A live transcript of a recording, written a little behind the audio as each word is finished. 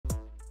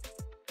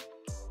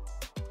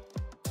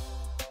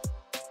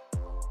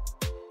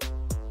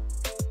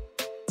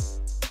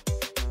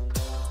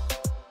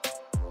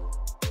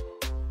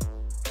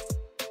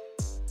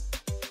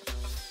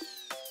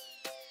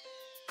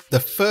The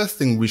first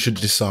thing we should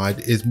decide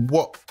is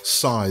what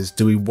size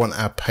do we want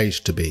our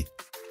page to be.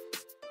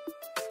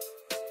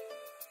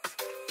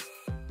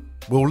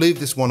 We'll leave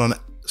this one on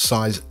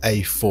size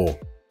A4,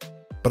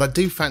 but I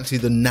do fancy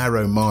the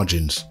narrow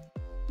margins.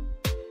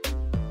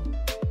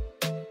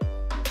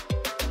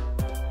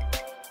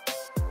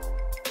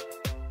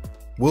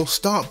 We'll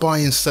start by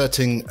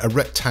inserting a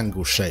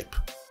rectangle shape.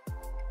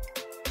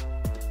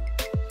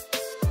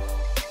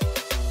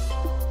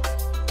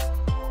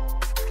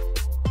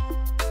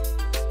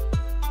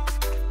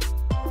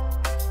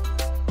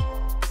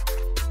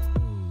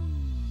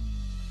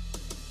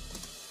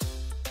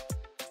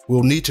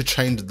 We'll need to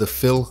change the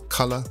fill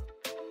color.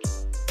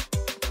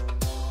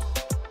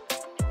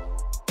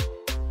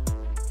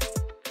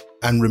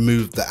 And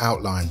remove the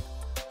outline.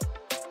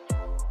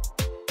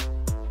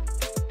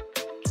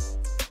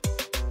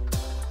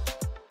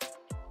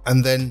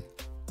 And then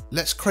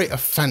let's create a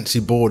fancy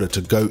border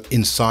to go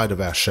inside of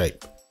our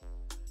shape.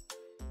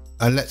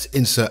 And let's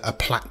insert a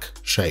plaque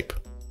shape.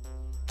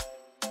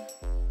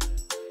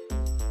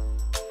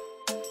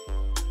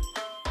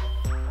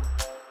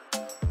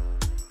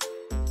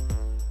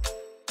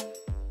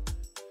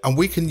 And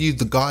we can use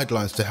the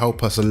guidelines to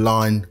help us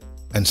align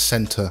and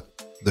center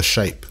the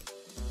shape.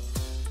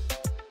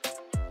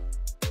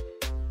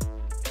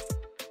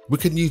 We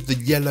can use the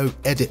yellow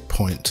edit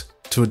point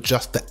to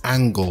adjust the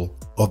angle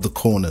of the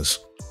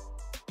corners.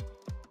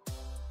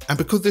 And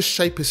because this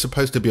shape is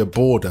supposed to be a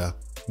border,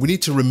 we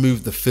need to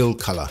remove the fill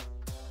color.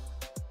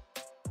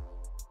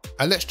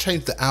 And let's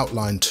change the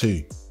outline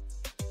too.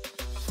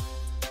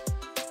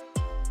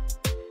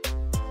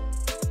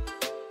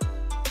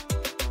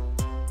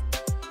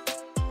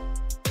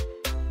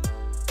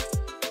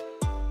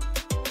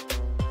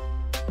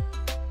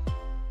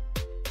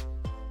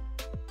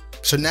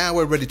 So now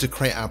we're ready to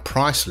create our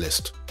price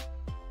list.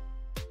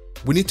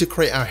 We need to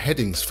create our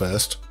headings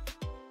first,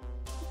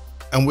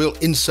 and we'll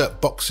insert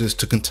boxes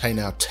to contain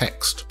our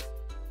text.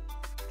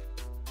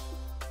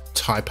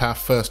 Type our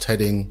first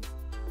heading,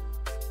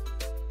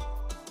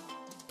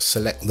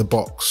 select the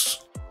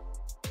box,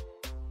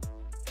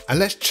 and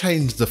let's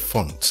change the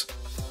font.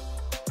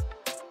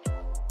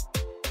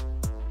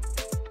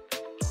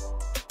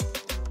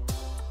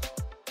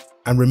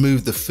 And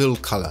remove the fill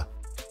color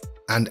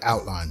and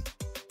outline.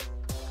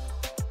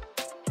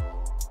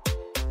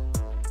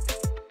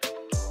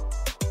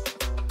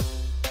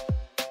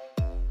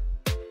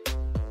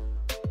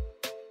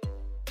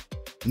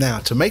 Now,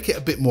 to make it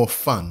a bit more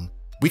fun,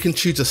 we can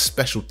choose a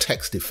special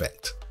text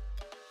effect.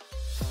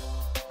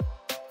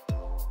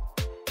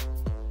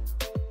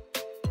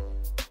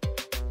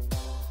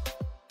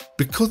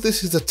 Because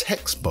this is a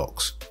text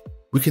box,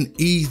 we can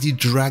easily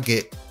drag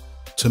it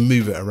to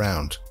move it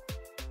around.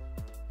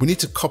 We need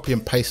to copy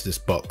and paste this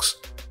box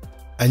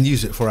and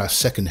use it for our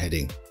second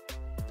heading.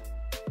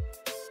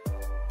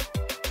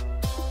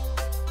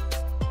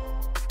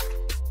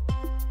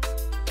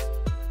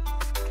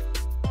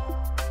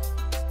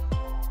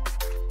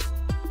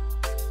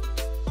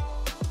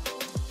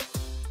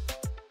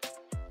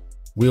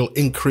 We'll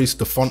increase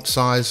the font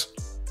size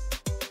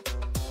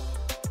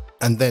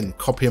and then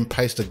copy and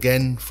paste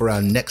again for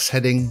our next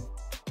heading.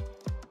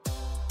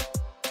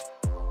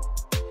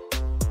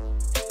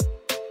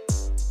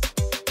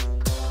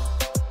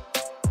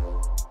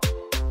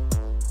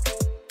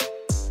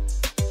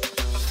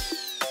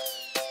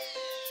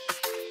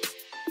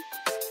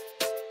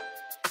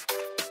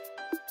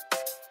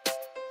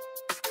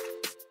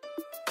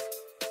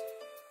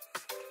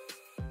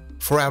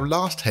 For our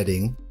last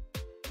heading,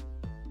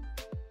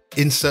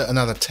 insert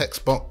another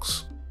text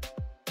box.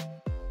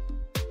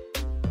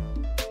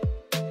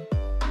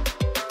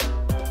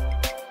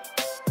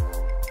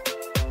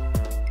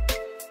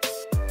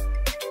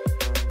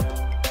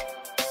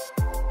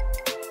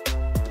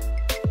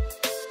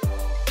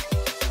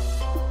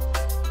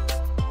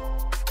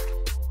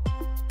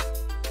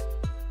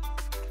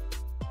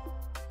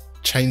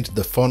 Change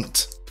the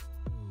font.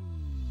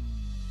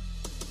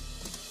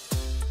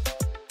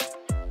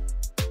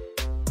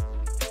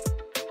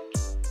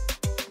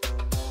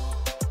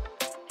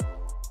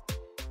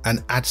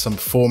 And add some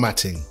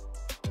formatting.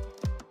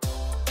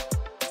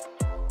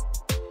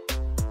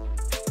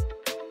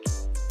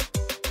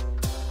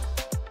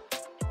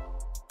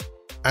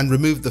 And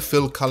remove the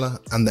fill color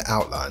and the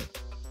outline.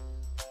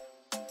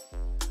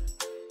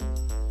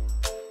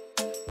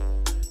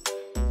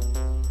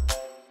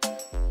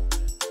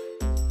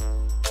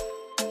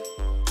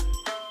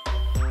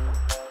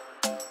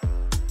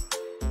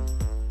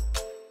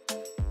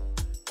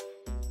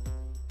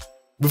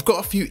 We've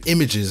got a few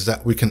images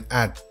that we can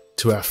add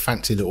to our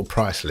fancy little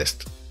price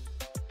list.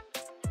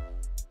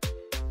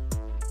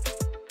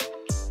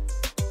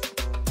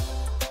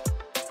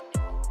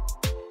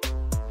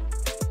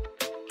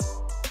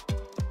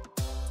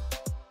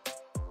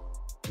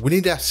 We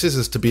need our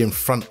scissors to be in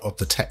front of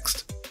the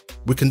text.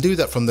 We can do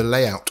that from the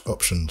layout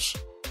options.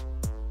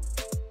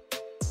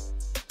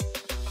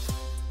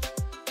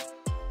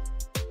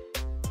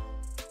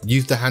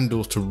 Use the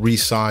handles to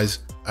resize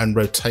and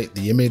rotate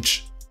the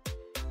image.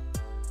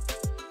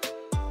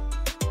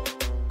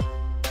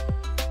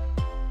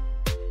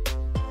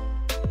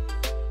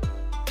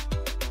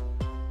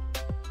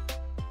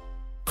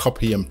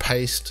 copy and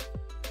paste.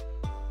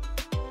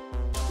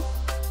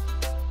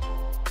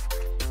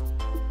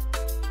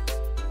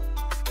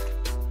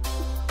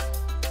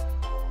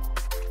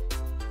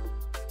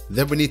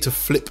 Then we need to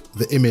flip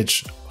the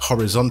image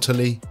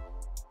horizontally.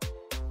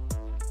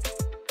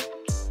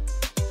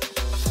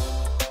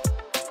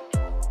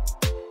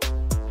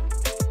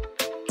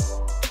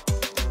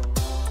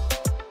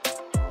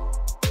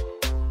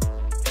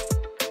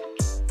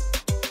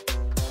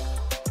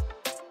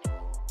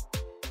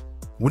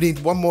 We need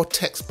one more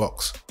text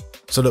box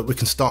so that we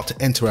can start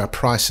to enter our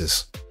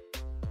prices.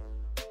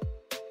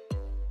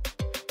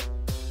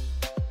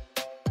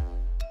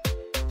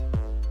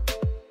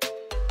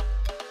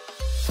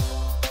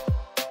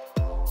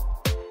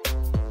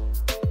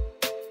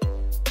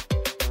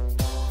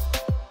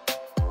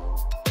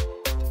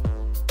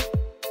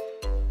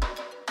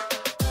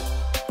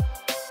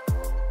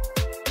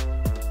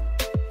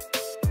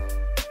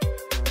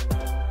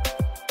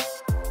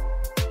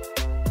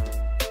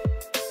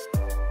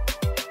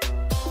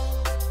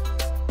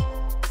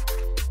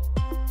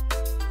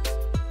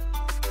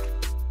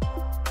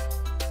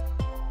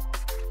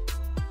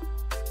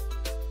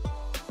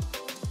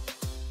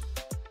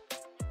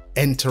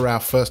 Enter our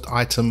first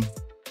item.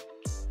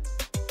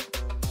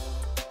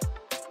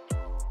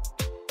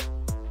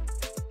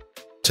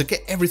 To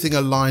get everything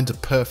aligned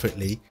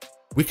perfectly,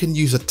 we can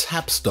use a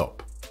tab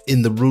stop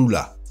in the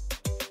ruler.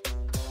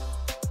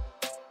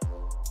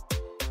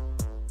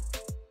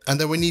 And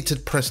then we need to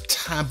press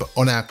tab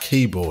on our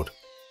keyboard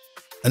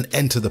and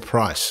enter the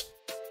price.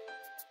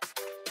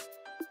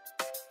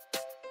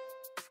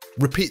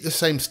 Repeat the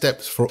same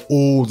steps for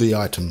all the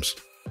items.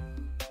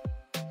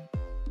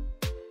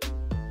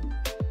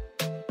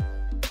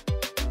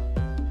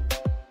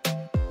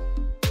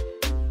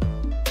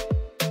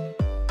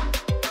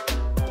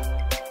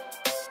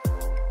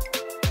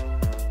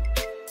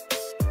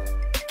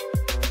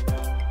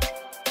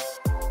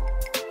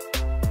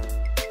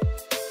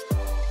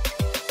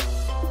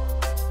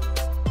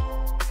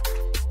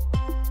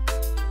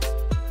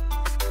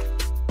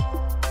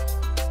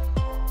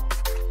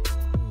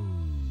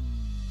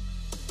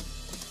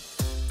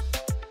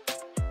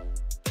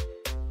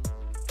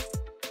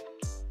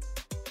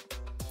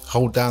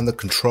 Hold down the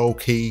Control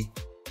key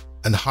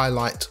and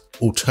highlight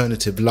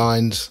alternative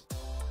lines.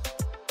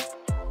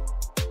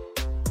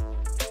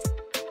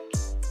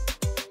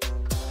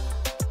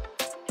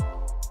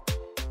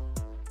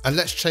 And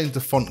let's change the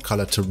font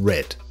color to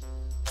red.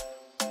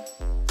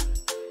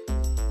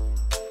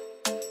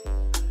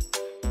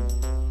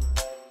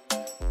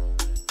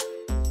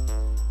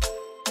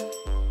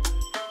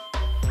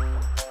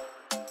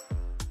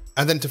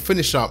 And then to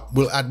finish up,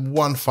 we'll add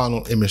one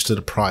final image to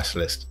the price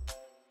list.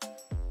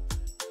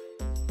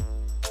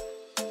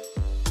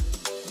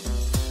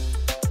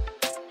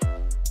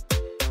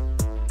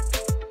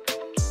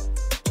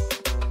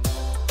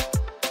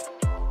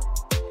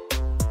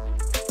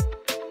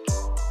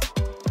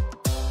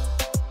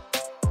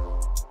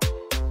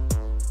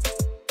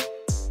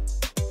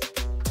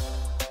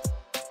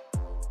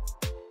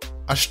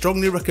 I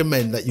strongly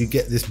recommend that you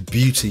get this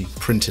beauty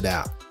printed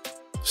out,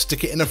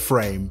 stick it in a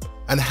frame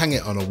and hang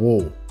it on a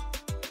wall.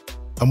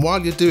 And while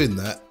you're doing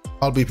that,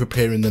 I'll be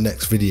preparing the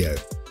next video.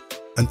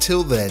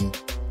 Until then,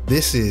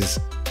 this is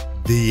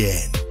the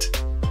end.